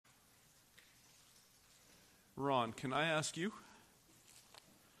Ron, can I ask you?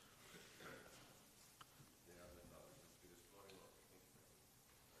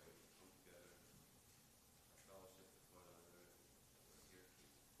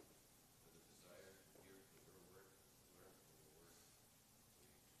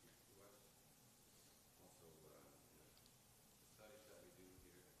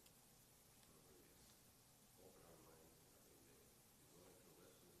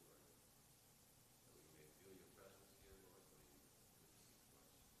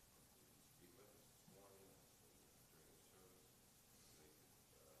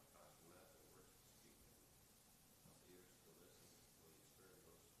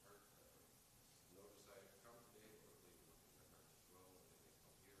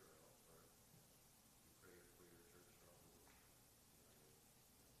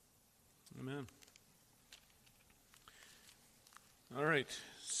 Amen. All right,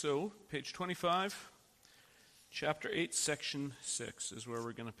 so page 25, chapter 8, section 6 is where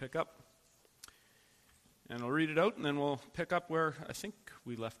we're going to pick up. And I'll read it out, and then we'll pick up where I think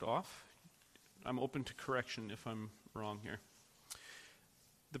we left off. I'm open to correction if I'm wrong here.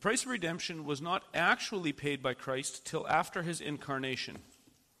 The price of redemption was not actually paid by Christ till after his incarnation.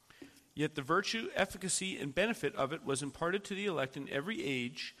 Yet the virtue, efficacy, and benefit of it was imparted to the elect in every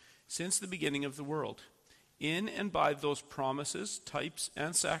age since the beginning of the world, in and by those promises, types,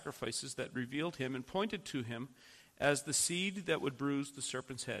 and sacrifices that revealed him and pointed to him as the seed that would bruise the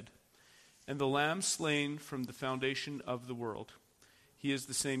serpent's head, and the Lamb slain from the foundation of the world. He is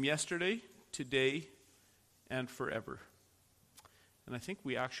the same yesterday, today, and forever. And I think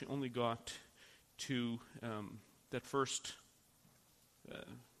we actually only got to the first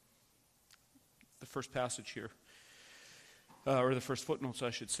passage here. Or the first footnotes,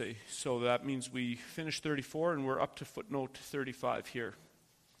 I should say. So that means we finished 34 and we're up to footnote 35 here.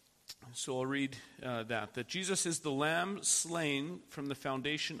 So I'll read that Jesus is the Lamb slain from the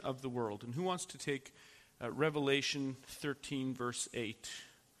foundation of the world. And who wants to take Revelation 13, verse 8?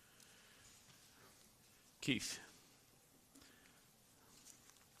 Keith.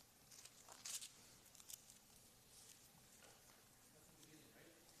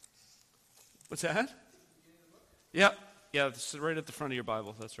 What's that? Yeah. Yeah, it's right at the front of your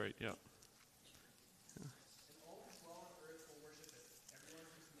Bible. That's right, yeah.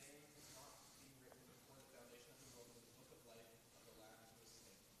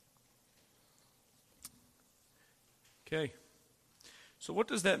 Okay. So what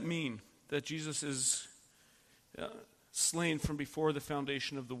does that mean, that Jesus is slain from before the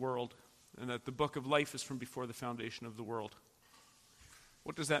foundation of the world, and that the book of life is from before the foundation of the world?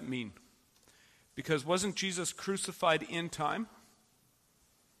 What does that mean? Because wasn't Jesus crucified in time?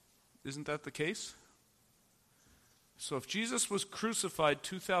 Isn't that the case? So if Jesus was crucified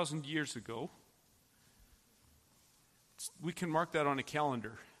 2,000 years ago, we can mark that on a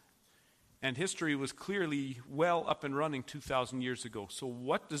calendar. And history was clearly well up and running 2,000 years ago. So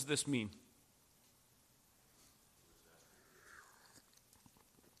what does this mean?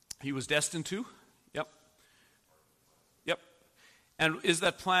 He was destined to? Yep. Yep. And is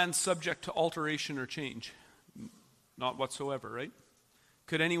that plan subject to alteration or change? Not whatsoever, right?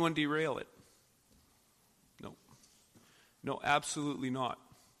 Could anyone derail it? No. No, absolutely not.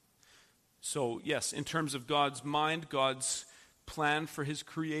 So, yes, in terms of God's mind, God's plan for his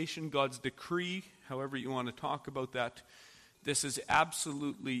creation, God's decree, however you want to talk about that, this is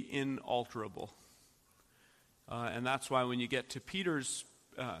absolutely inalterable. And that's why when you get to Peter's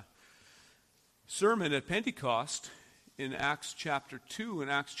sermon at Pentecost, in Acts chapter 2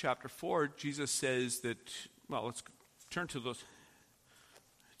 and Acts chapter 4, Jesus says that, well, let's turn to those.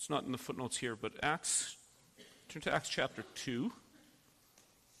 It's not in the footnotes here, but turn to Acts chapter 2.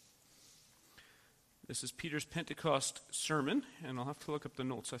 This is Peter's Pentecost sermon, and I'll have to look up the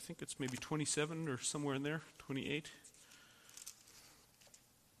notes. I think it's maybe 27 or somewhere in there, 28.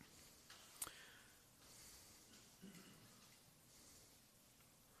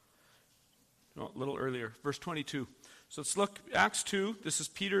 No, a little earlier, verse 22. So let's look, Acts 2, this is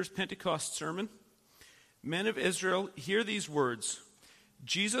Peter's Pentecost sermon. Men of Israel, hear these words.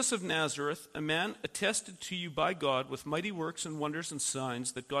 Jesus of Nazareth, a man attested to you by God with mighty works and wonders and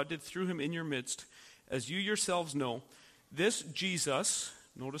signs that God did through him in your midst, as you yourselves know. This Jesus,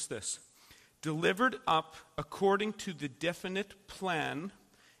 notice this, delivered up according to the definite plan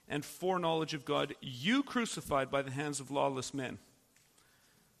and foreknowledge of God, you crucified by the hands of lawless men.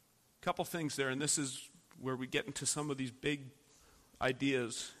 Couple things there, and this is where we get into some of these big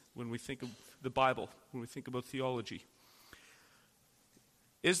ideas when we think of the Bible, when we think about theology.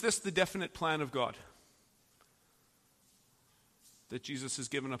 Is this the definite plan of God? That Jesus is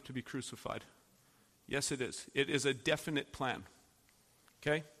given up to be crucified? Yes, it is. It is a definite plan.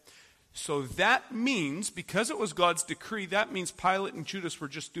 Okay? So that means, because it was God's decree, that means Pilate and Judas were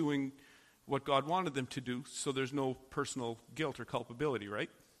just doing what God wanted them to do, so there's no personal guilt or culpability, right?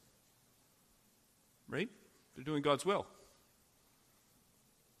 Right? They're doing God's will.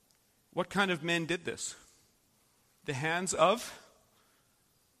 What kind of men did this? The hands of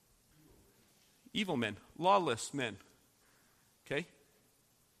evil men, lawless men. Okay?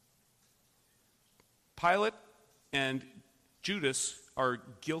 Pilate and Judas are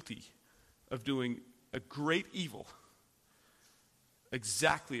guilty of doing a great evil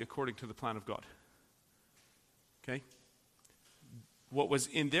exactly according to the plan of God. Okay? What was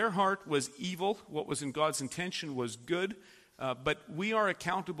in their heart was evil. What was in God's intention was good. But we are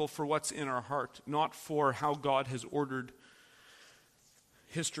accountable for what's in our heart, not for how God has ordered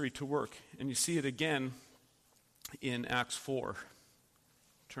history to work. And you see it again in Acts 4.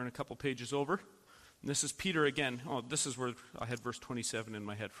 Turn a couple pages over. And this is Peter again. Oh, this is where I had verse 27 in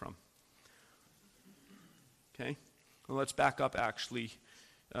my head from. Okay? Well, let's back up actually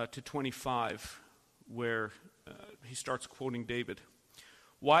to 25, where he starts quoting David.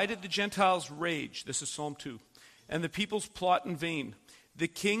 Why did the Gentiles rage? This is Psalm 2. And the peoples plot in vain. The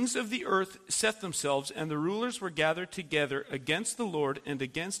kings of the earth set themselves, and the rulers were gathered together against the Lord and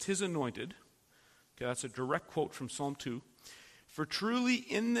against his anointed. Okay, that's a direct quote from Psalm 2. For truly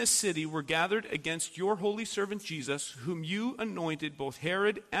in this city were gathered against your holy servant Jesus, whom you anointed, both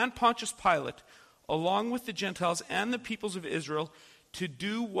Herod and Pontius Pilate, along with the Gentiles and the peoples of Israel, to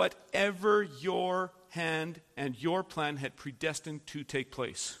do whatever your hand and your plan had predestined to take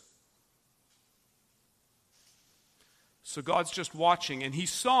place. So God's just watching, and he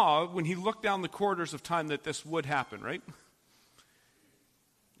saw when he looked down the corridors of time that this would happen, right?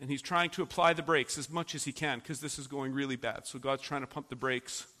 And he's trying to apply the brakes as much as he can because this is going really bad. So God's trying to pump the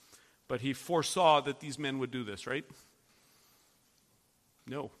brakes, but he foresaw that these men would do this, right?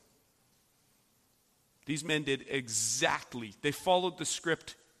 No. These men did exactly. They followed the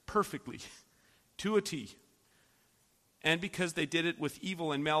script perfectly, to a T. And because they did it with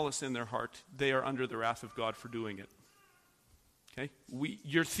evil and malice in their heart, they are under the wrath of God for doing it. Okay?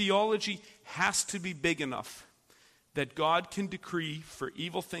 Your theology has to be big enough that God can decree for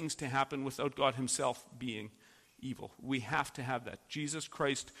evil things to happen without God himself being evil. We have to have that. Jesus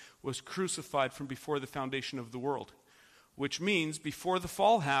Christ was crucified from before the foundation of the world, which means before the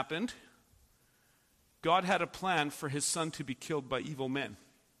fall happened, God had a plan for his son to be killed by evil men.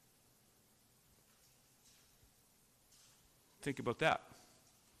 Think about that.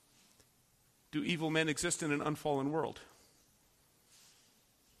 Do evil men exist in an unfallen world?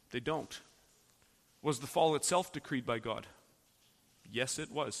 They don't. Was the fall itself decreed by God? Yes,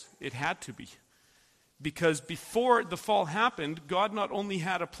 it was. It had to be. Because before the fall happened, God not only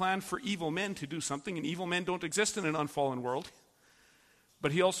had a plan for evil men to do something, and evil men don't exist in an unfallen world,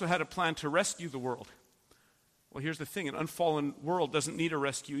 but he also had a plan to rescue the world. Well, here's the thing. An unfallen world doesn't need a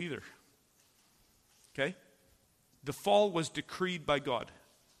rescue either. Okay? The fall was decreed by God.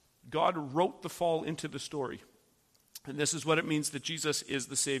 God wrote the fall into the story. And this is what it means that Jesus is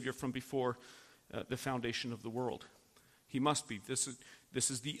the Savior from before the foundation of the world. He must be. This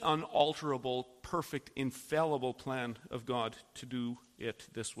is the unalterable, perfect, infallible plan of God to do it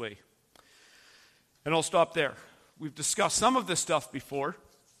this way. And I'll stop there. We've discussed some of this stuff before.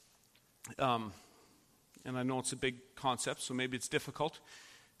 And I know it's a big concept, so maybe it's difficult.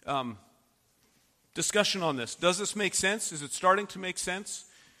 Discussion on this. Does this make sense? Is it starting to make sense?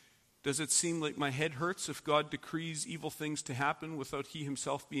 Does it seem like my head hurts if God decrees evil things to happen without he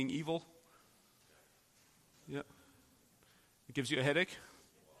himself being evil? Yeah. It gives you a headache?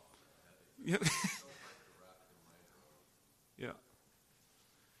 Yeah. Yeah.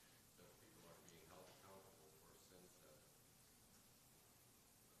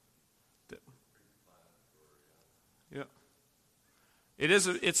 Yeah.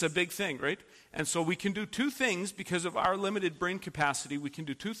 It's a big thing, right? And so we can do two things because of our limited brain capacity. We can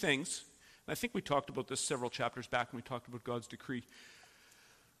do two things. And I think we talked about this several chapters back when we talked about God's decree.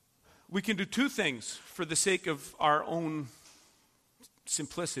 We can do two things for the sake of our own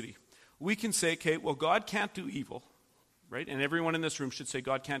simplicity. We can say, okay, well, God can't do evil, right? And everyone in this room should say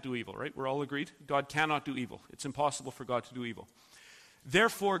God can't do evil, right? We're all agreed? God cannot do evil. It's impossible for God to do evil.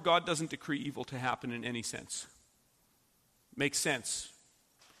 Therefore, God doesn't decree evil to happen in any sense. Makes sense.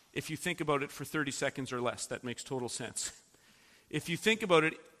 If you think about it for 30 seconds or less, that makes total sense. If you think about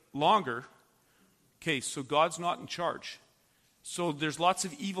it longer, okay, so God's not in charge. So there's lots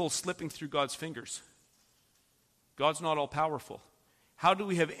of evil slipping through God's fingers. God's not all powerful. How do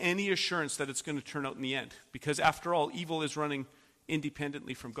we have any assurance that it's going to turn out in the end? Because after all, evil is running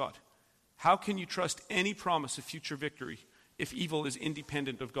independently from God. How can you trust any promise of future victory if evil is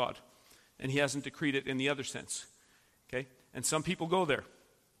independent of God and he hasn't decreed it in the other sense? Okay? And some people go there.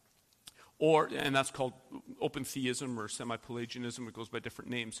 And that's called open theism or semi-Pelagianism. It goes by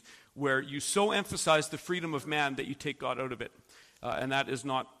different names, where you so emphasize the freedom of man that you take God out of it. And that is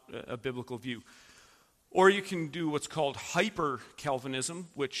not a biblical view. Or you can do what's called hyper-Calvinism,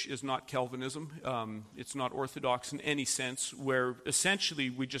 which is not Calvinism. It's not orthodox in any sense, where essentially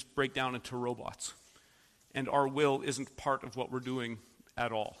we just break down into robots. And our will isn't part of what we're doing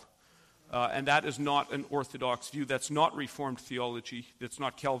at all. And that is not an orthodox view. That's not Reformed theology. That's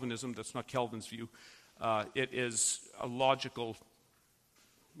not Calvinism. That's not Calvin's view. It is a logical,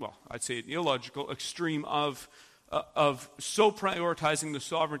 well, I'd say an illogical extreme of so prioritizing the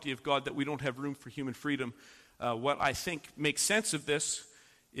sovereignty of God that we don't have room for human freedom. What I think makes sense of this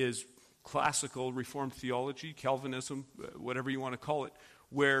is classical Reformed theology, Calvinism, whatever you want to call it,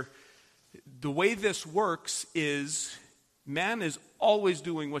 where the way this works is man is always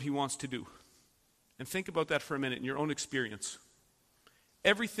doing what he wants to do. And think about that for a minute in your own experience.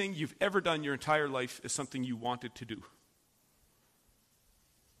 Everything you've ever done your entire life is something you wanted to do.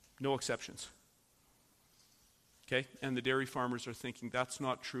 No exceptions. Okay? And the dairy farmers are thinking, that's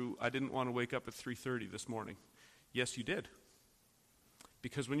not true. I didn't want to wake up at 3:30 this morning. Yes, you did.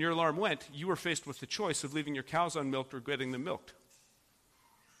 Because when your alarm went, you were faced with the choice of leaving your cows unmilked or getting them milked.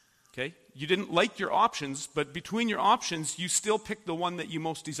 Okay? You didn't like your options, but between your options, you still picked the one that you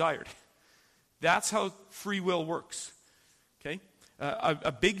most desired. That's how free will works. Okay?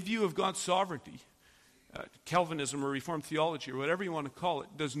 A big view of God's sovereignty, Calvinism or Reformed theology or whatever you want to call it,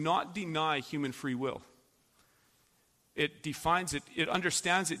 does not deny human free will. It defines it, it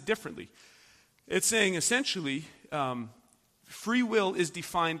understands it differently. It's saying essentially, free will is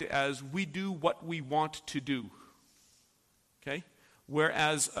defined as we do what we want to do. Okay?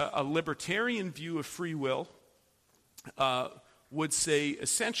 Whereas a libertarian view of free will would say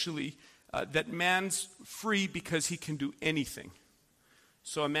essentially that man's free because he can do anything.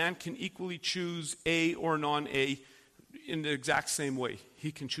 So a man can equally choose A or non-A in the exact same way.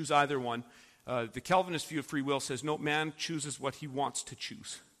 He can choose either one. The Calvinist view of free will says, no, man chooses what he wants to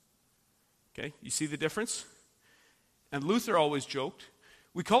choose. Okay, you see the difference? And Luther always joked,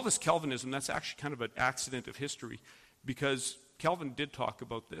 we call this Calvinism, that's actually kind of an accident of history, because Calvin did talk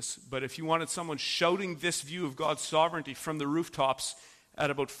about this, but if you wanted someone shouting this view of God's sovereignty from the rooftops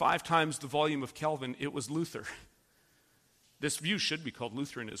at about 5 times the volume of Calvin, it was Luther. This view should be called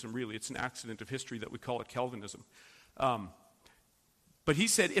Lutheranism, really. It's an accident of history that we call it Calvinism. But he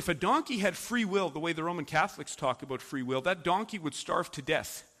said, if a donkey had free will, the way the Roman Catholics talk about free will, that donkey would starve to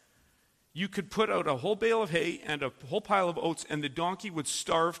death. You could put out a whole bale of hay and a whole pile of oats, and the donkey would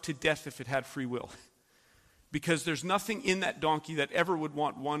starve to death if it had free will. Because there's nothing in that donkey that ever would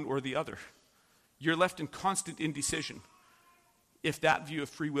want one or the other. You're left in constant indecision if that view of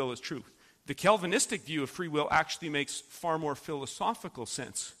free will is true. The Calvinistic view of free will actually makes far more philosophical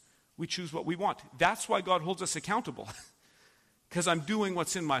sense. We choose what we want. That's why God holds us accountable. Because I'm doing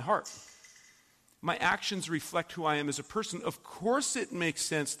what's in my heart. My actions reflect who I am as a person. Of course it makes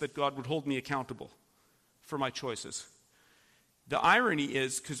sense that God would hold me accountable for my choices. The irony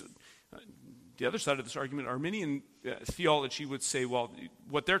is, because the other side of this argument, Arminian theology would say, well,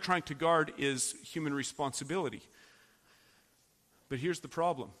 what they're trying to guard is human responsibility. But here's the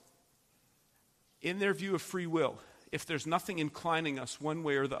problem. In their view of free will, if there's nothing inclining us one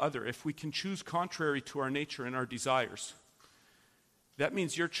way or the other, if we can choose contrary to our nature and our desires, that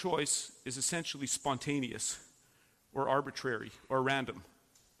means your choice is essentially spontaneous or arbitrary or random.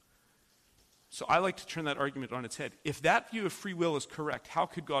 So I like to turn that argument on its head. If that view of free will is correct, how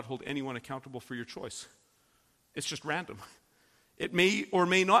could God hold anyone accountable for your choice? It's just random. It may or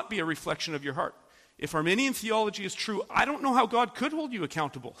may not be a reflection of your heart. If Arminian theology is true, I don't know how God could hold you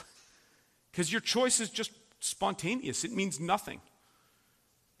accountable. Because your choice is just spontaneous. It means nothing.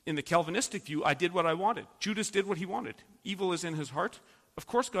 In the Calvinistic view, I did what I wanted. Judas did what he wanted. Evil is in his heart. Of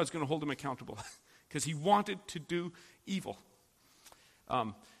course God's going to hold him accountable because he wanted to do evil.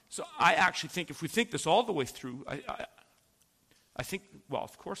 So I actually think if we think this all the way through, I think, well,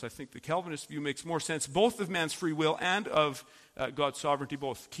 of course, I think the Calvinist view makes more sense, both of man's free will and of God's sovereignty,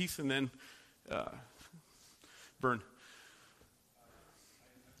 both. Keith and then Byrne.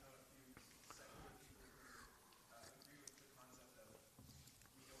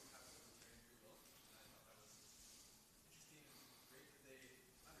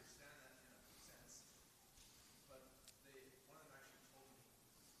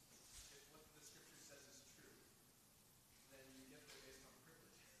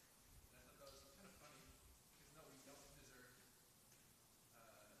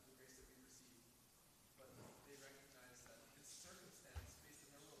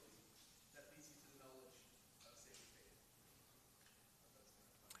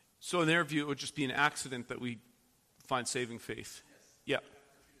 So in their view, it would just be an accident that we find saving faith. Yeah.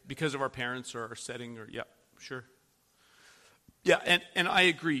 Because of our parents or our setting or, yeah, sure. Yeah, and I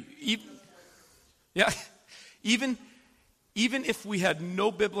agree. Even if we had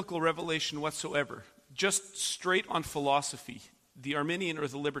no biblical revelation whatsoever, just straight on philosophy, the Arminian or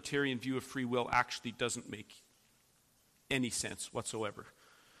the libertarian view of free will actually doesn't make any sense whatsoever.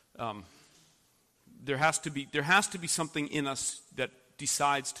 There has to be something in us that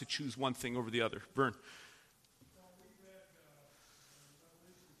decides to choose one thing over the other. Vern.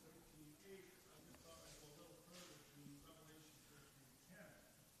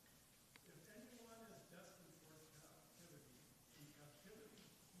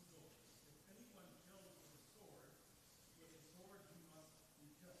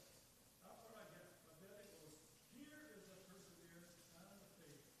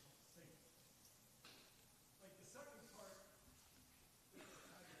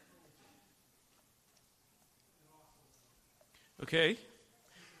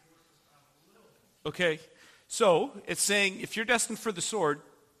 Okay. So it's saying if you're destined for the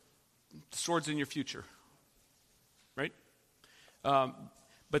sword's in your future, right?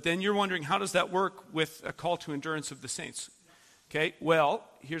 But then you're wondering, how does that work with a call to endurance of the saints? Okay. Well,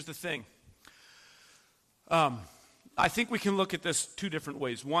 here's the thing. I think we can look at this two different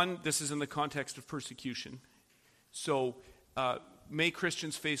ways. One, this is in the context of persecution. So, may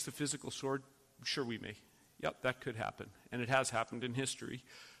Christians face the physical sword? Sure, we may. Yep, that could happen, and it has happened in history.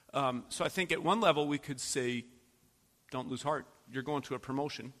 So I think at one level we could say, don't lose heart. You're going to a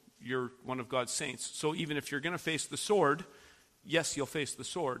promotion. You're one of God's saints. So even if you're going to face the sword, yes, you'll face the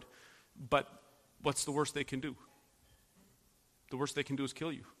sword, but what's the worst they can do? The worst they can do is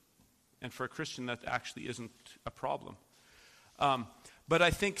kill you. And for a Christian, that actually isn't a problem. But I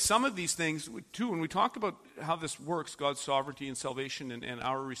think some of these things, too, when we talk about how this works, God's sovereignty and salvation and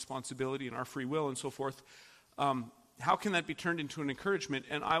our responsibility and our free will and so forth, how can that be turned into an encouragement?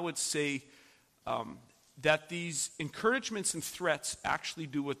 And I would say that these encouragements and threats actually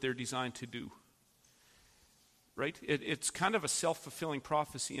do what they're designed to do. Right? It's kind of a self-fulfilling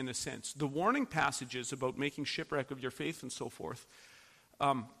prophecy in a sense. The warning passages about making shipwreck of your faith and so forth,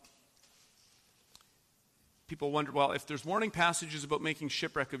 people wonder, well, if there's warning passages about making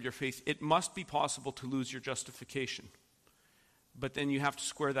shipwreck of your faith, it must be possible to lose your justification. But then you have to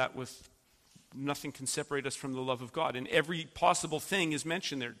square that with nothing can separate us from the love of God. And every possible thing is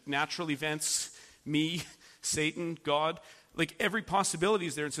mentioned there. Natural events, me, Satan, God. Like every possibility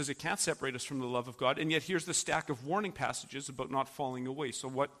is there and says it can't separate us from the love of God. And yet here's the stack of warning passages about not falling away. So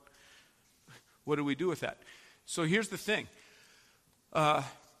what do we do with that? So here's the thing.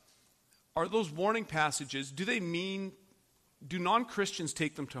 Are those warning passages, do non-Christians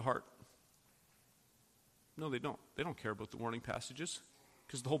take them to heart? No, they don't. They don't care about the warning passages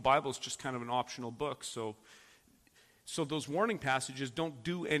because the whole Bible is just kind of an optional book. So those warning passages don't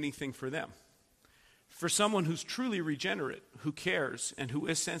do anything for them. For someone who's truly regenerate, who cares, and who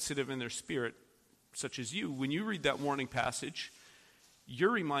is sensitive in their spirit, such as you, when you read that warning passage,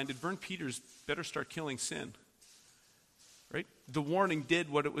 you're reminded, Vern Peters better start killing sin. Right? The warning did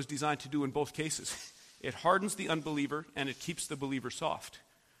what it was designed to do in both cases. It hardens the unbeliever and it keeps the believer soft.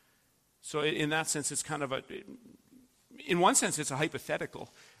 So in that sense, it's kind of in one sense, it's a hypothetical.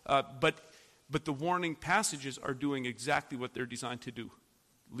 But the warning passages are doing exactly what they're designed to do.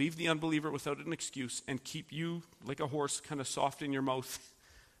 Leave the unbeliever without an excuse and keep you like a horse kind of soft in your mouth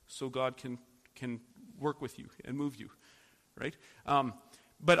so God can work with you and move you. Right?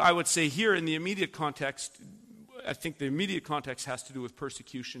 But I would say here in the immediate context, I think the immediate context has to do with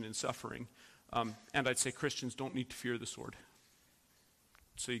persecution and suffering. And I'd say Christians don't need to fear the sword.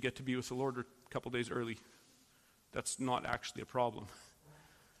 So you get to be with the Lord a couple days early. That's not actually a problem.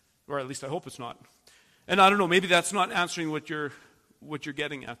 Or at least I hope it's not. And I don't know, maybe that's not answering what you're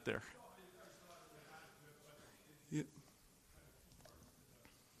getting at there.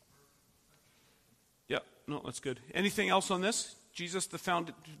 Yeah, no, that's good. Anything else on this? Jesus,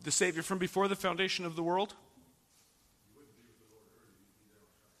 the Savior from before the foundation of the world?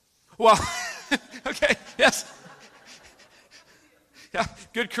 Well, okay, yes. Yeah,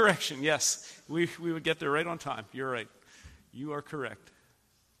 good correction, yes. We would get there right on time. You're right. You are correct.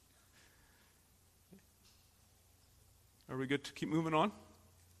 Are we good to keep moving on?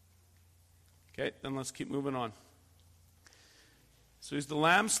 Okay, then let's keep moving on. So he's the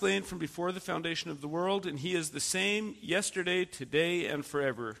Lamb slain from before the foundation of the world, and he is the same yesterday, today, and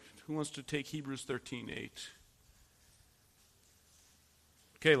forever. Who wants to take Hebrews 13:8?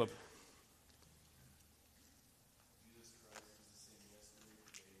 Caleb.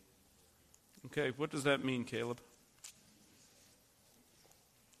 Okay, what does that mean, Caleb?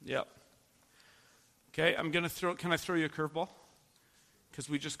 Yeah. Okay, can I throw you a curveball? Because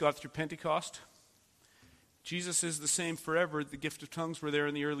we just got through Pentecost. Jesus is the same forever. The gift of tongues were there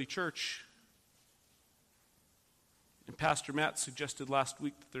in the early church. And Pastor Matt suggested last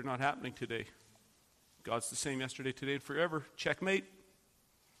week that they're not happening today. God's the same yesterday, today, and forever. Checkmate.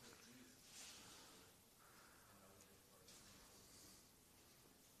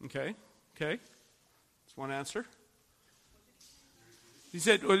 Okay. That's one answer. He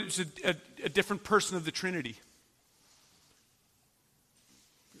said it's a different person of the Trinity.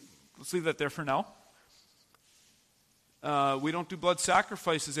 Let's leave that there for now. We don't do blood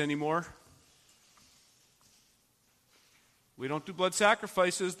sacrifices anymore. We don't do blood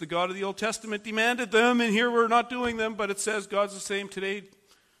sacrifices. The God of the Old Testament demanded them, and here we're not doing them, but it says God's the same today,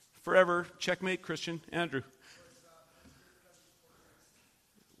 forever. Checkmate, Christian. Andrew.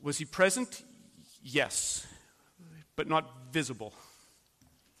 Was he present? Yes, but not visible.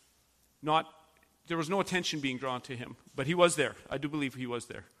 There was no attention being drawn to him, but he was there. I do believe he was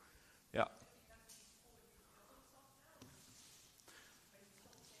there. Yeah.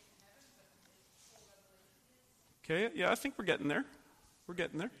 Okay, yeah, I think we're getting there.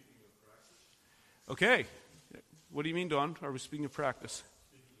 Okay. What do you mean, Don? Are we speaking of practice?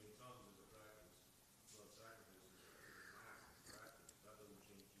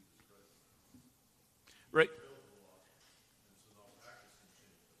 Right.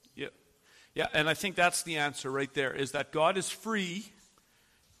 Yeah, and I think that's the answer right there, is that God is free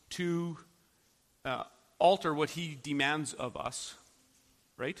to alter what he demands of us,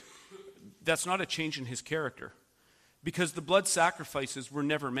 right? That's not a change in his character, because the blood sacrifices were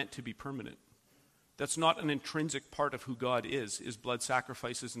never meant to be permanent. That's not an intrinsic part of who God is blood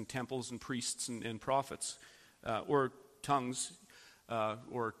sacrifices and temples and priests and prophets, or tongues,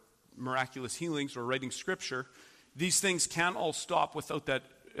 or miraculous healings, or writing scripture. These things can all stop without that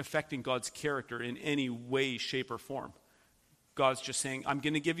affecting God's character in any way, shape, or form. God's just saying, I'm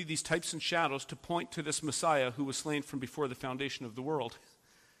going to give you these types and shadows to point to this Messiah who was slain from before the foundation of the world.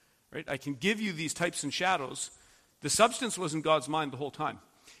 Right? I can give you these types and shadows. The substance was in God's mind the whole time.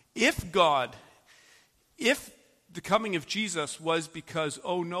 If the coming of Jesus was because,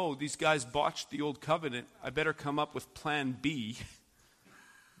 oh no, these guys botched the old covenant, I better come up with plan B,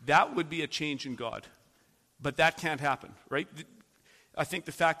 that would be a change in God. But that can't happen, right? I think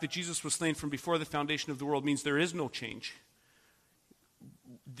the fact that Jesus was slain from before the foundation of the world means there is no change.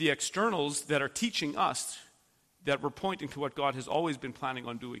 The externals that are teaching us, that we're pointing to what God has always been planning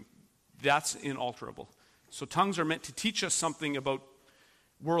on doing, that's inalterable. So tongues are meant to teach us something about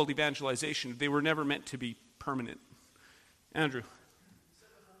world evangelization. They were never meant to be permanent. Andrew.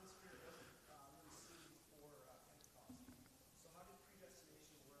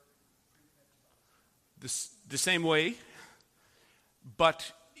 The same way,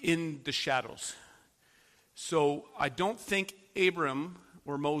 but in the shadows. So I don't think Abram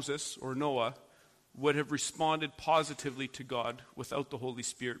or Moses or Noah would have responded positively to God without the Holy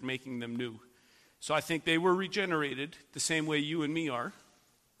Spirit making them new. So I think they were regenerated the same way you and me are.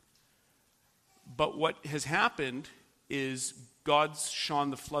 But what has happened is God's shone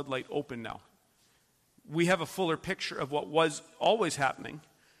the floodlight open now. We have a fuller picture of what was always happening.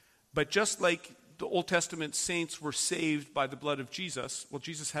 But just like the Old Testament saints were saved by the blood of Jesus, well,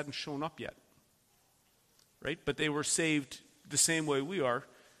 Jesus hadn't shown up yet. Right? But they were saved the same way we are,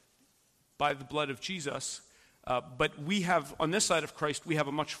 by the blood of Jesus. But we have, on this side of Christ, we have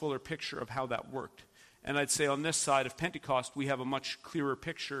a much fuller picture of how that worked. And I'd say on this side of Pentecost, we have a much clearer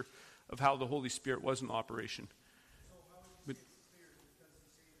picture of how the Holy Spirit was in operation. So how would you say it's clear? Because you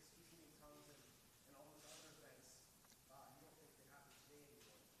say the speaking in tongues and all those other events, you don't think they happen today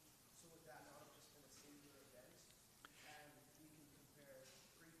anymore. So would that not have just been a singular event? And we can compare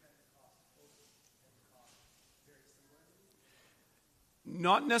pre-Pentecost, post-Pentecost very similarly?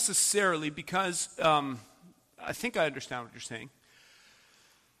 Not necessarily, because I think I understand what you're saying.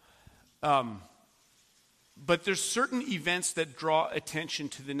 But there's certain events that draw attention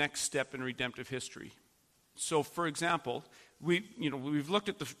to the next step in redemptive history. So, for example, we've looked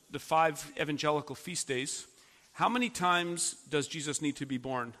at the 5 evangelical feast days. How many times does Jesus need to be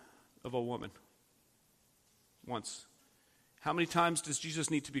born of a woman? Once. How many times does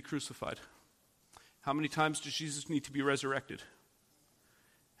Jesus need to be crucified? How many times does Jesus need to be resurrected?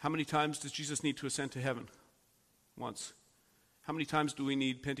 How many times does Jesus need to ascend to heaven? Once. How many times do we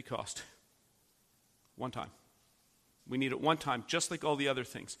need Pentecost? One time. We need it one time, just like all the other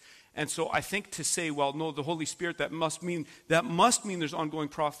things. And so I think to say, well, no, the Holy Spirit, that must mean there's ongoing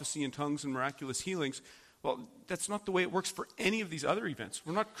prophecy in tongues and miraculous healings. Well, that's not the way it works for any of these other events.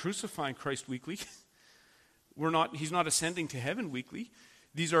 We're not crucifying Christ weekly. He's not ascending to heaven weekly.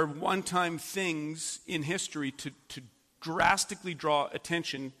 These are one-time things in history to drastically draw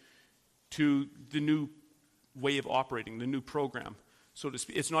attention to the new way of operating, the new program, so to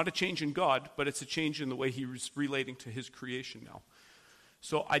speak. It's not a change in God, but it's a change in the way he's relating to his creation now.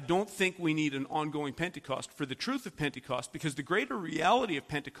 So I don't think we need an ongoing Pentecost for the truth of Pentecost, because the greater reality of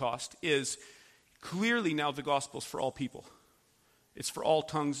Pentecost is clearly now the gospel's for all people. It's for all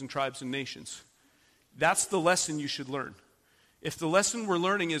tongues and tribes and nations. That's the lesson you should learn. If the lesson we're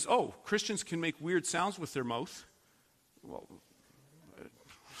learning is, oh, Christians can make weird sounds with their mouth, well,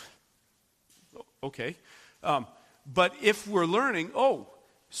 okay. But if we're learning, oh,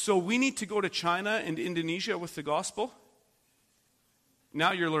 so we need to go to China and Indonesia with the gospel,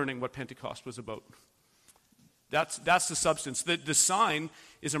 now you're learning what Pentecost was about. That's the substance. The sign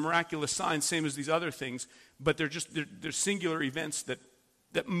is a miraculous sign, same as these other things, but they're singular events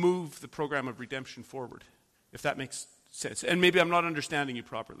that move the program of redemption forward, if that makes sense. And maybe I'm not understanding you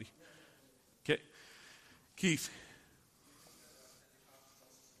properly. Okay. Keith.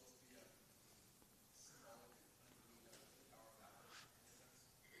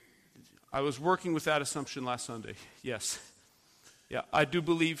 I was working with that assumption last Sunday. Yes. Yeah, I do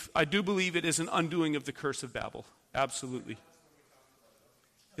believe it is an undoing of the curse of Babel. Absolutely.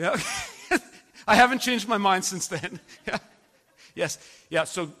 Yeah. I haven't changed my mind since then. Yeah. Yes. Yeah,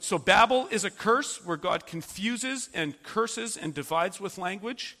 so Babel is a curse where God confuses and curses and divides with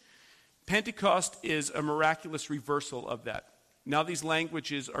language. Pentecost is a miraculous reversal of that. Now these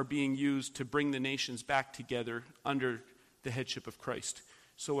languages are being used to bring the nations back together under the headship of Christ.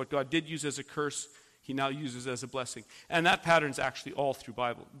 So what God did use as a curse, he now uses as a blessing. And that pattern's actually all through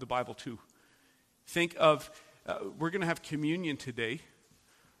the Bible too. Think of, we're going to have communion today.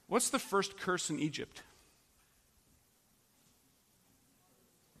 What's the first curse in Egypt?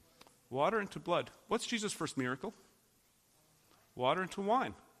 Water into blood. What's Jesus' first miracle? Water into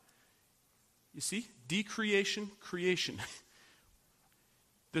wine. You see? Decreation, creation.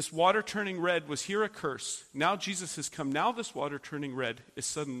 This water turning red was here a curse. Now Jesus has come. Now this water turning red is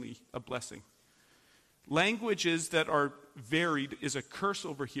suddenly a blessing. Languages that are varied is a curse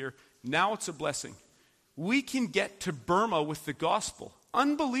over here. Now it's a blessing. We can get to Burma with the gospel.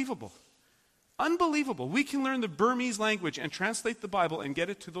 Unbelievable. Unbelievable. We can learn the Burmese language and translate the Bible and get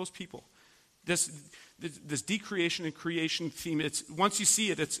it to those people. This decreation and creation theme, once you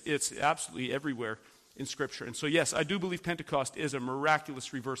see it, it's absolutely everywhere in Scripture. And so yes, I do believe Pentecost is a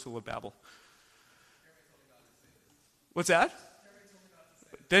miraculous reversal of Babel. What's that?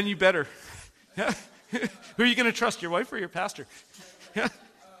 Then you better. Who are you going to trust, your wife or your pastor? Yeah.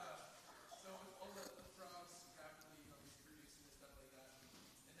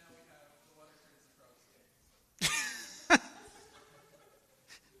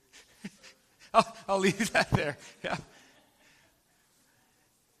 I'll leave that there. Yeah.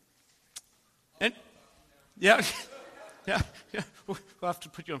 And yeah. We'll have to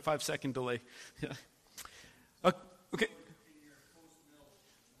put you on 5-second delay. Yeah. Okay.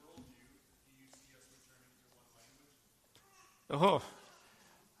 Oh,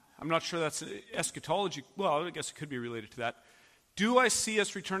 I'm not sure that's eschatology. Well, I guess it could be related to that. Do I see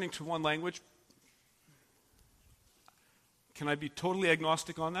us returning to one language? Can I be totally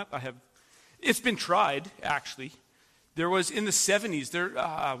agnostic on that? It's been tried, actually. There was in the 70s,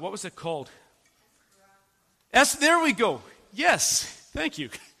 what was it called? There we go. Yes, thank you.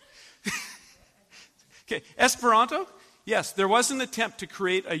 Okay, Esperanto? Yes, there was an attempt to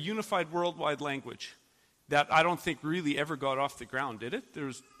create a unified worldwide language that I don't think really ever got off the ground, did it?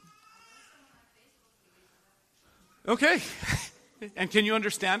 Okay. And can you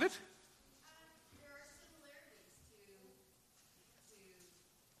understand it?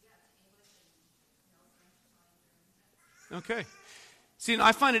 Okay. See, and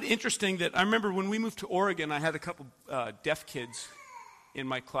I find it interesting that I remember when we moved to Oregon, I had a couple deaf kids in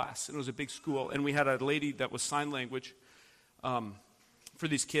my class, and it was a big school, and we had a lady that was sign language for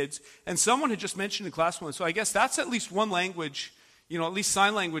these kids, and someone had just mentioned in class one, so I guess that's at least one language, at least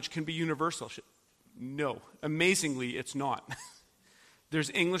sign language can be universal. No, amazingly, it's not. There's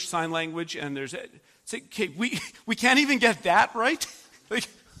English Sign Language, and there's, okay, we can't even get that right? Like,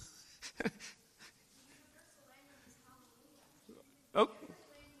 oh,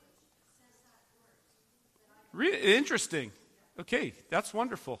 really interesting. Okay, that's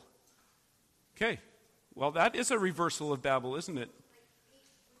wonderful. Okay, well, that is a reversal of Babel, isn't it?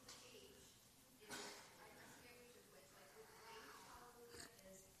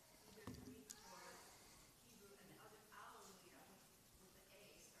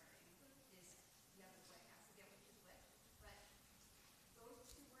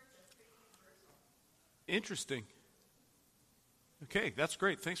 Interesting. Okay, that's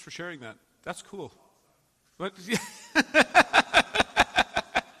great. Thanks for sharing that. That's cool. What?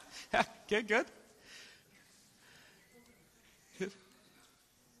 Okay, good. Good.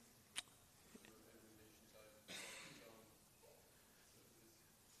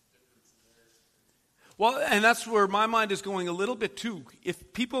 Well, and that's where my mind is going a little bit too.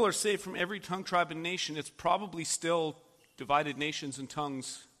 If people are saved from every tongue, tribe, and nation, it's probably still divided nations and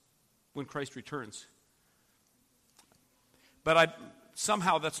tongues when Christ returns. But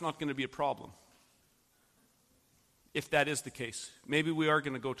somehow that's not going to be a problem. If that is the case. Maybe we are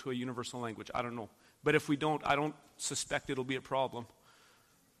going to go to a universal language. I don't know. But if we don't, I don't suspect it'll be a problem.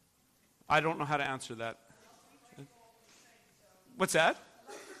 I don't know how to answer that. What's that?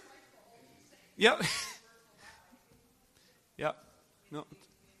 Yeah. Yeah. No.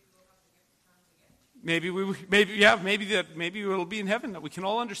 Maybe we'll be in heaven that we can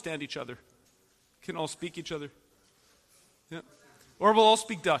all understand each other. Can all speak each other. Yeah. Or we'll all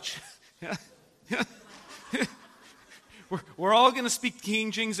speak Dutch. Yeah. Yeah. We're all going to speak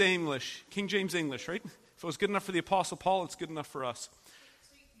King James English, right? If it was good enough for the Apostle Paul, it's good enough for us.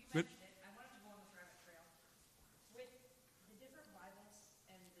 So you mentioned it. I wanted to go on this rabbit trail. With the different Bibles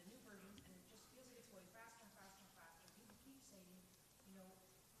and the new versions, and it just feels like it's going faster and faster and faster. People keep saying,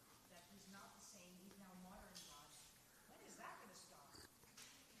 that he's not the same. He's now modern God. When is that going to stop?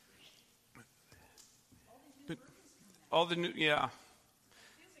 All these new versions coming out. All the new, yeah.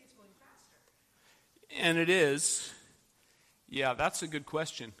 It feels like it's going faster. And it is. Yeah, that's a good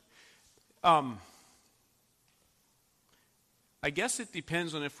question. I guess it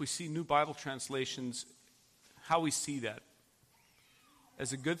depends on if we see new Bible translations, how we see that.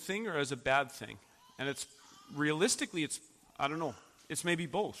 As a good thing or as a bad thing. And realistically, I don't know, it's maybe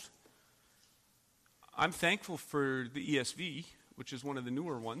both. I'm thankful for the ESV, which is one of the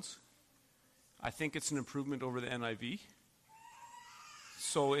newer ones. I think it's an improvement over the NIV.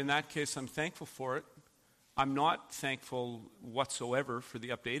 So in that case, I'm thankful for it. I'm not thankful whatsoever for the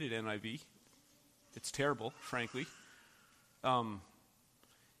updated NIV. It's terrible, frankly. And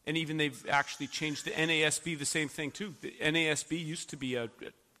even they've actually changed the NASB, the same thing too. The NASB used to be an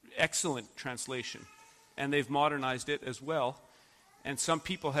excellent translation, and they've modernized it as well. And some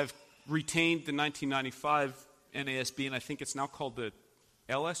people have retained the 1995 NASB, and I think it's now called the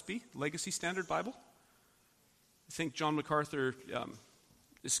LSB, Legacy Standard Bible. I think John MacArthur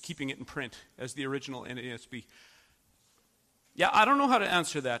is keeping it in print as the original NASB. Yeah, I don't know how to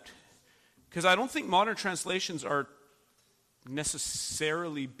answer that, because I don't think modern translations are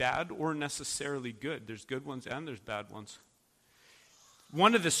necessarily bad or necessarily good. There's good ones and there's bad ones.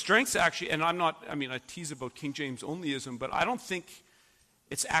 One of the strengths actually, and I tease about King James onlyism, but I don't think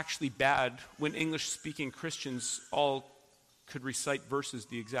it's actually bad when English-speaking Christians all could recite verses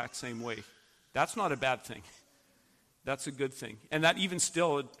the exact same way. That's not a bad thing. That's a good thing. And that even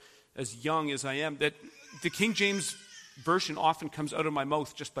still, as young as I am, that the King James version often comes out of my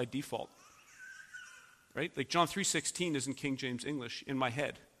mouth just by default. Right? Like John 3:16 is in King James English in my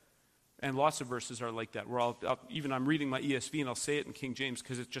head. And lots of verses are like that, where I'm reading my ESV and I'll say it in King James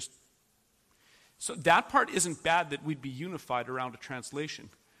because it just... So that part isn't bad, that we'd be unified around a translation.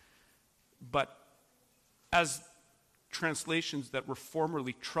 But as translations that were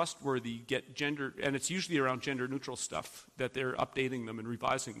formerly trustworthy get gender, and it's usually around gender neutral stuff, that they're updating them and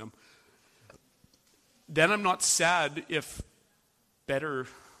revising them, then I'm not sad if better,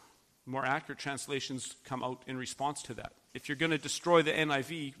 more accurate translations come out in response to that. If you're going to destroy the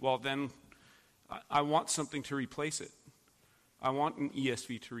NIV, well then I want something to replace it. I want an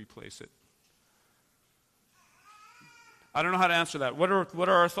ESV to replace it. I don't know how to answer that. What are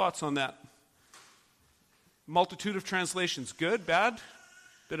our thoughts on that? Multitude of translations. Good, bad?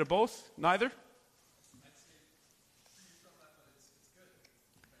 Bit of both? Neither? I'd say you from that, but it's good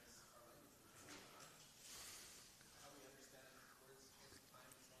because our language is how we understand words takes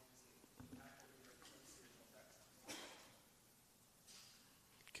time as long as it accurately represents the original text.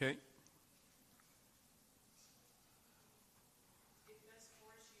 Okay. It does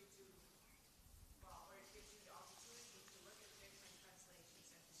force you to, or it gives you the opportunity to look at different translations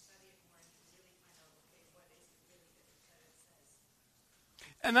and to study it more and to really find out, okay, what is it really that it says.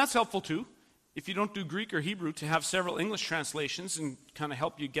 And that's helpful too. If you don't do Greek or Hebrew, to have several English translations and kind of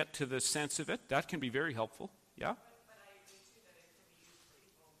help you get to the sense of it, that can be very helpful. Yeah? But I agree too that it can be used for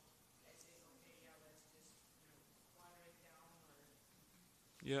evil. That says, okay, yeah, let's just water it down, or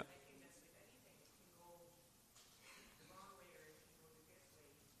Yeah. I think that's with anything. It can go the wrong way or it can go the good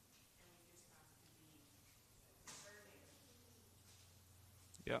way. And we just have to be discerning.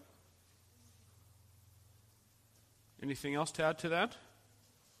 Yeah. Anything else to add to that?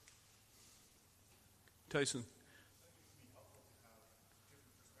 Tyson. It'd be helpful to have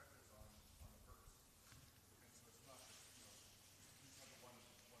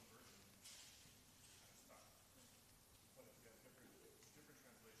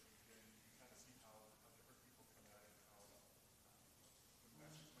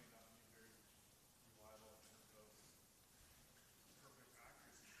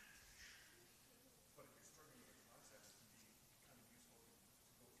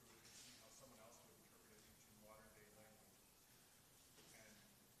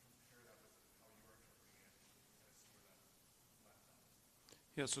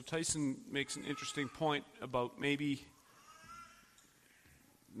Yeah, so Tyson makes an interesting point about maybe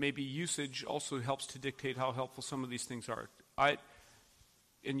usage also helps to dictate how helpful some of these things are.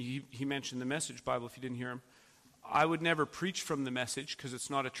 He mentioned the Message Bible, if you didn't hear him. I would never preach from the Message because it's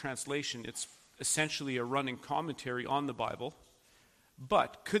not a translation. It's essentially a running commentary on the Bible.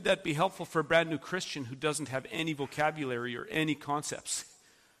 But could that be helpful for a brand new Christian who doesn't have any vocabulary or any concepts?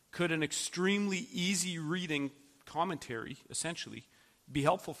 Could an extremely easy reading commentary, essentially, be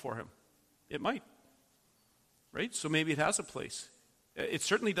helpful for him? It might, right? So maybe it has a place. It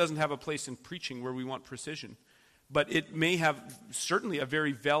certainly doesn't have a place in preaching where we want precision, but it may have certainly a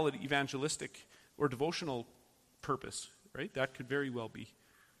very valid evangelistic or devotional purpose, right? That could very well be.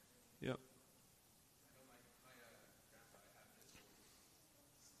 Yeah.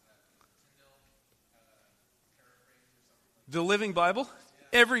 The Living Bible?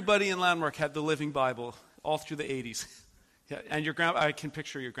 Everybody in Landmark had the Living Bible all through the 80s. Yeah, and I can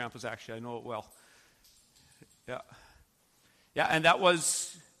picture your grandpa's actually, I know it well. Yeah. Yeah, and that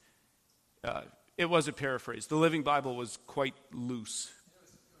was, it was a paraphrase. The Living Bible was quite loose.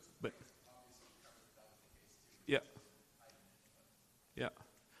 But, yeah. Yeah.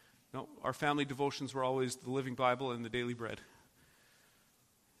 No, our family devotions were always the Living Bible and the Daily Bread.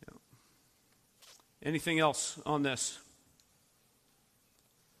 Yeah. Anything else on this?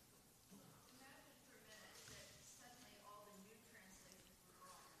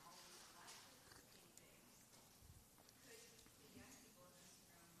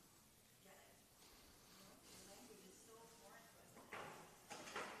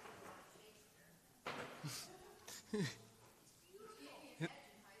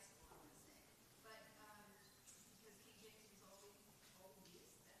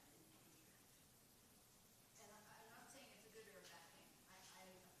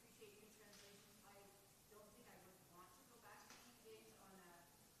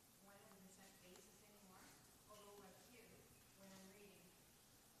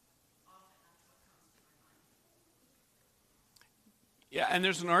 Yeah, and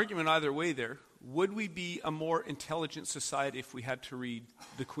there's an argument either way there. Would we be a more intelligent society if we had to read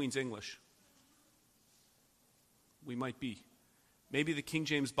the Queen's English? We might be. Maybe the King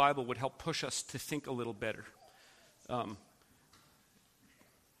James Bible would help push us to think a little better. But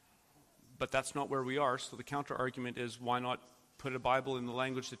that's not where we are, so the counter-argument is why not put a Bible in the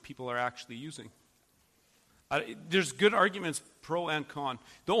language that people are actually using? There's good arguments, pro and con.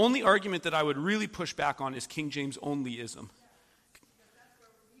 The only argument that I would really push back on is King James onlyism.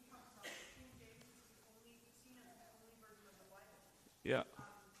 Yeah. And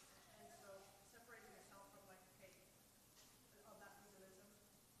so separating yourself from like, okay, of that legalism,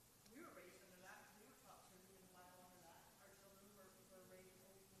 we were raised under that. We were taught to read the Bible under that. Our children were raised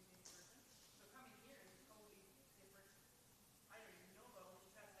only King James version. So coming here is totally different. I don't even know about all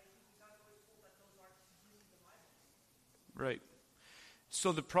these translations because I was always told that those aren't really the Bible. Right. So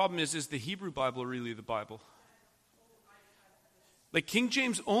the problem is the Hebrew Bible really the Bible? Like King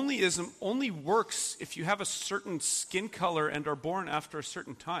James onlyism only works if you have a certain skin color and are born after a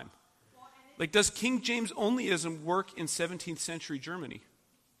certain time. Like, does King James onlyism work in 17th century Germany?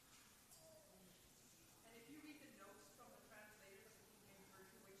 And if you read the notes from the translators of the King James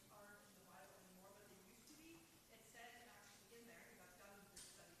version, which aren't in the Bible anymore, but they used to be, it says actually in there, because I've done this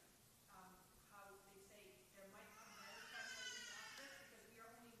study, how they say there might come better translations after it because we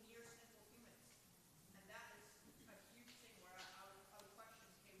are only mere sinful humans. And that is a huge thing where I would question,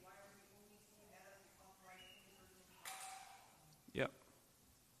 okay, why are we only seeing that as the authorized version of the Bible? Yeah.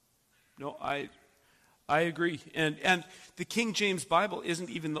 No, I agree. And the King James Bible isn't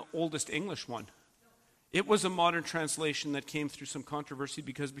even the oldest English one. It was a modern translation that came through some controversy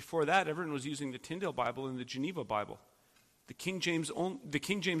because before that everyone was using the Tyndale Bible and the Geneva Bible. The King James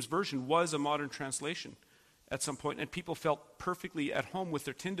version was a modern translation at some point, and people felt perfectly at home with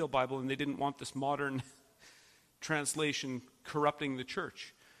their Tyndale Bible and they didn't want this modern translation corrupting the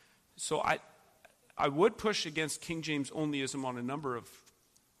church. So I would push against King James onlyism on a number of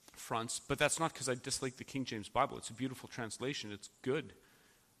fronts, but that's not because I dislike the King James Bible. It's a beautiful translation. It's good.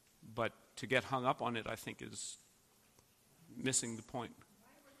 But to get hung up on it, I think, is missing the point.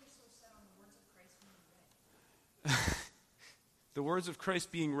 Why were they so set on the words of Christ being read? The words of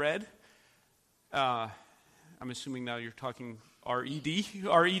Christ being read, I'm assuming now you're talking R-E-D?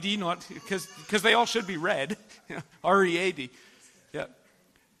 R-E-D, not, because they all should be read. R-E-A-D. Yeah.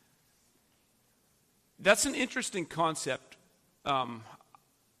 That's an interesting concept.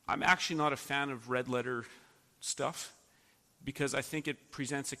 I'm actually not a fan of red letter stuff because I think it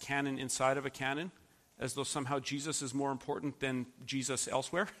presents a canon inside of a canon as though somehow Jesus is more important than Jesus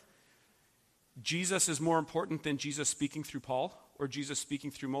elsewhere. Jesus is more important than Jesus speaking through Paul or Jesus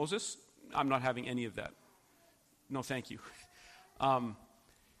speaking through Moses, I'm not having any of that. No, thank you.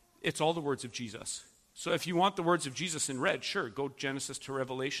 It's all the words of Jesus. So if you want the words of Jesus in red, sure, go Genesis to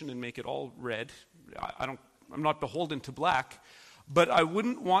Revelation and make it all red. I'm not beholden to black, but I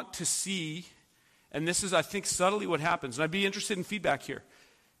wouldn't want to see, and this is, I think, subtly what happens, and I'd be interested in feedback here.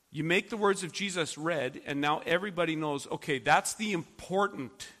 You make the words of Jesus red, and now everybody knows, okay, that's the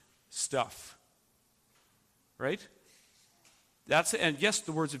important stuff. Right? And yes,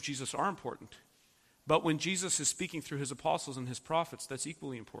 the words of Jesus are important. But when Jesus is speaking through his apostles and his prophets, that's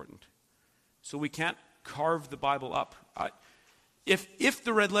equally important. So we can't carve the Bible up. If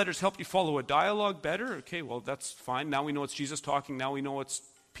the red letters help you follow a dialogue better, okay, well, that's fine. Now we know it's Jesus talking. Now we know it's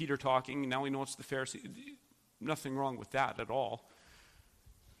Peter talking. Now we know it's the Pharisee. Nothing wrong with that at all.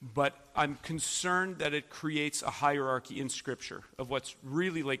 But I'm concerned that it creates a hierarchy in Scripture of what's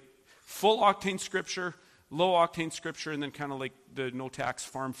really like full-octane Scripture, low-octane Scripture, and then kind of like the no-tax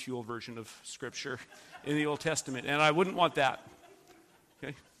farm fuel version of Scripture in the Old Testament. And I wouldn't want that.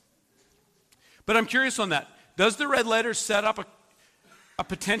 Okay? But I'm curious on that. Does the red letters set up a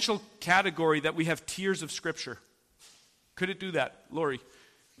potential category that we have tiers of Scripture? Could it do that? Lori?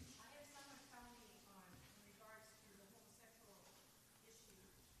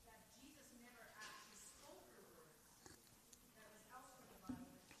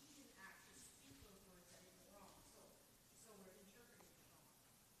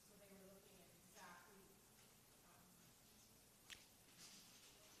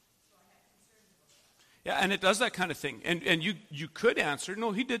 Yeah, and it does that kind of thing. And you could answer,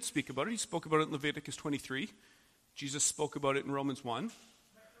 no, he did speak about it. He spoke about it in Leviticus 23. Jesus spoke about it in Romans 1.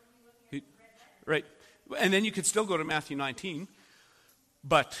 Right. And then you could still go to Matthew 19.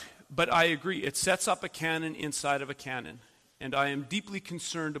 But I agree. It sets up a canon inside of a canon. And I am deeply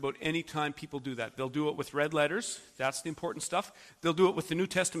concerned about any time people do that. They'll do it with red letters. That's the important stuff. They'll do it with the New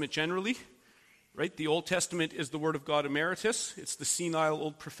Testament generally. Right? The Old Testament is the Word of God emeritus. It's the senile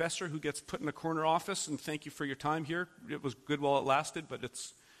old professor who gets put in a corner office and thank you for your time here. It was good while it lasted, but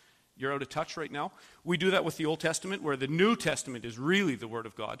you're out of touch right now. We do that with the Old Testament, where the New Testament is really the Word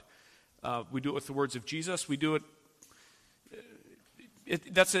of God. We do it with the words of Jesus. We do it.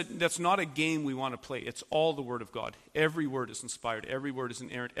 That's not a game we want to play. It's all the Word of God. Every word is inspired. Every word is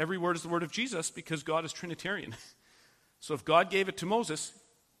inerrant. Every word is the Word of Jesus because God is Trinitarian. So if God gave it to Moses,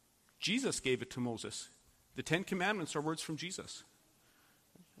 Jesus gave it to Moses. The Ten Commandments are words from Jesus.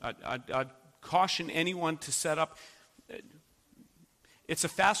 I'd caution anyone to set up. It's a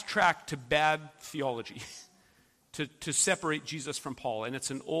fast track to bad theology, to separate Jesus from Paul. And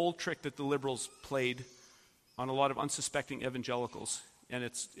it's an old trick that the liberals played on a lot of unsuspecting evangelicals. And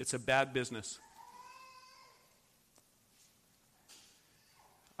it's a bad business.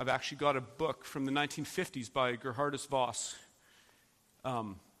 I've actually got a book from the 1950s by Gerhardus Voss,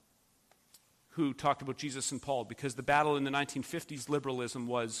 who talked about Jesus and Paul, because the battle in the 1950s liberalism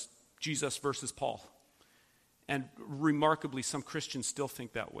was Jesus versus Paul. And remarkably, some Christians still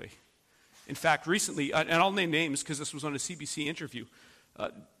think that way. In fact, recently, and I'll name names because this was on a CBC interview,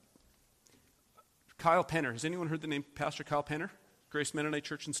 Kyle Penner. Has anyone heard the name Pastor Kyle Penner? Grace Mennonite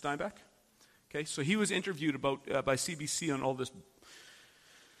Church in Steinbach? Okay, so he was interviewed by CBC on all this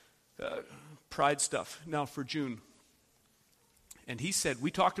pride stuff now for June. And he said,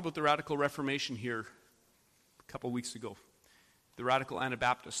 we talked about the Radical Reformation here a couple weeks ago, the Radical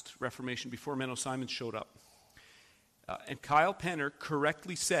Anabaptist Reformation before Menno Simons showed up. And Kyle Penner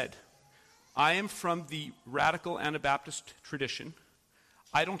correctly said, I am from the Radical Anabaptist tradition.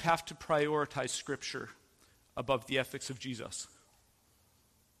 I don't have to prioritize Scripture above the ethics of Jesus.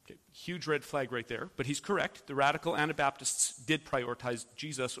 Okay, huge red flag right there, but he's correct. The Radical Anabaptists did prioritize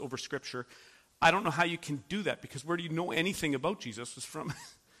Jesus over Scripture. I don't know how you can do that, because where do you know anything about Jesus was from?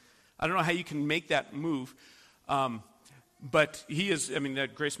 I don't know how you can make that move. But he is,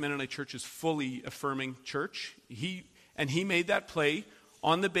 that Grace Mennonite Church is fully affirming church. He made that play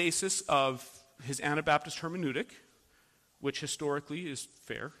on the basis of his Anabaptist hermeneutic, which historically is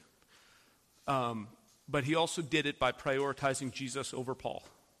fair. But he also did it by prioritizing Jesus over Paul.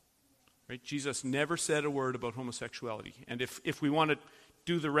 Right? Jesus never said a word about homosexuality. And if we want to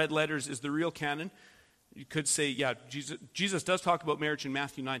do the red letters is the real canon, you could say, yeah, Jesus does talk about marriage in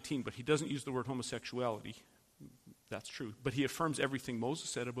Matthew 19, but he doesn't use the word homosexuality. That's true. But he affirms everything Moses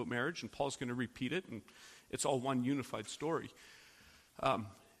said about marriage, and Paul's going to repeat it, and it's all one unified story.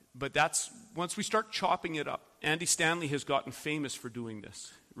 But once we start chopping it up, Andy Stanley has gotten famous for doing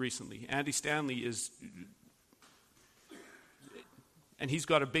this recently. Andy Stanley and he's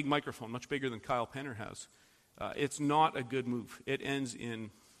got a big microphone, much bigger than Kyle Penner has. It's not a good move. It ends in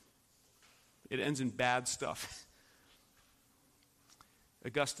bad stuff.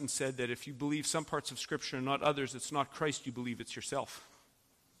 Augustine said that if you believe some parts of Scripture and not others, it's not Christ you believe, it's yourself.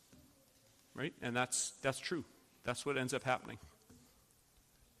 Right? And that's true. That's what ends up happening.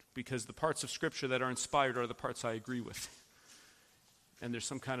 Because the parts of Scripture that are inspired are the parts I agree with. And there's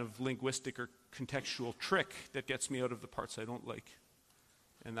some kind of linguistic or contextual trick that gets me out of the parts I don't like.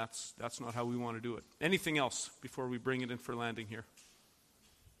 And that's not how we want to do it. Anything else before we bring it in for landing here?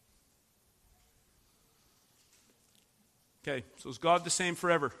 Okay, so is God the same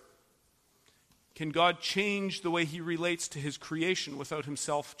forever? Can God change the way he relates to his creation without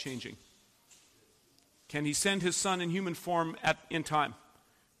himself changing? Can he send his Son in human form in time?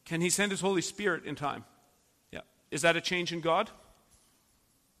 Can he send his Holy Spirit in time? Yeah. Is that a change in God?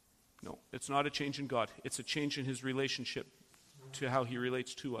 No, it's not a change in God. It's a change in his relationship to how he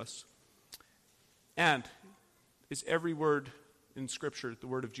relates to us. And is every word in Scripture the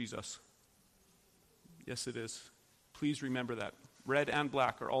word of Jesus? Yes, it is. Please remember that. Red and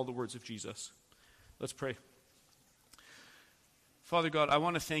black are all the words of Jesus. Let's pray. Father God, I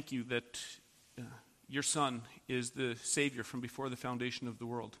want to thank you that your Son is the Savior from before the foundation of the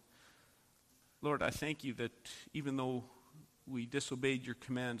world. Lord, I thank you that even though we disobeyed your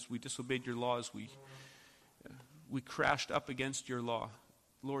commands, we disobeyed your laws, we crashed up against your law,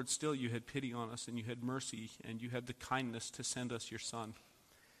 Lord, still you had pity on us and you had mercy and you had the kindness to send us your Son.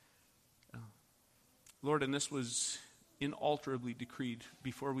 Lord, and this was inalterably decreed.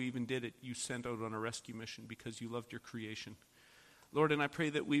 Before we even did it, you sent out on a rescue mission because you loved your creation. Lord, and I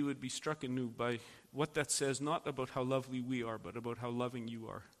pray that we would be struck anew by what that says, not about how lovely we are, but about how loving you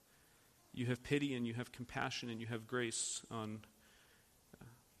are. You have pity and you have compassion and you have grace on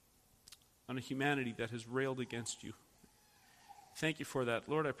a humanity that has railed against you. Thank you for that.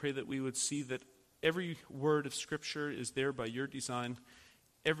 Lord, I pray that we would see that every word of Scripture is there by your design.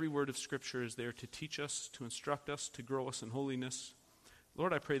 Every word of Scripture is there to teach us, to instruct us, to grow us in holiness.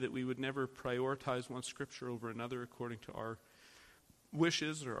 Lord, I pray that we would never prioritize one Scripture over another according to our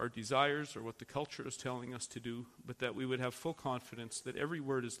wishes or our desires or what the culture is telling us to do, but that we would have full confidence that every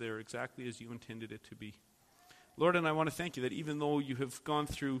word is there exactly as you intended it to be. Lord, and I want to thank you that even though you have gone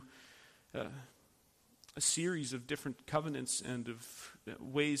through a series of different covenants and of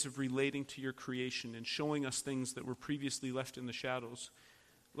ways of relating to your creation and showing us things that were previously left in the shadows,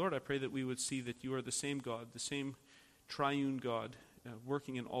 Lord, I pray that we would see that you are the same God, the same triune God,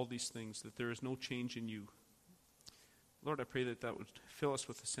 working in all these things, that there is no change in you. Lord, I pray that that would fill us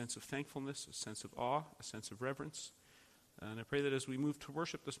with a sense of thankfulness, a sense of awe, a sense of reverence. And I pray that as we move to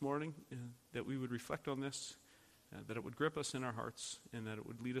worship this morning, that we would reflect on this, that it would grip us in our hearts, and that it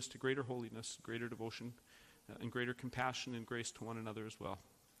would lead us to greater holiness, greater devotion, and greater compassion and grace to one another as well.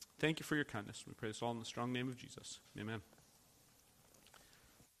 Thank you for your kindness. We pray this all in the strong name of Jesus. Amen.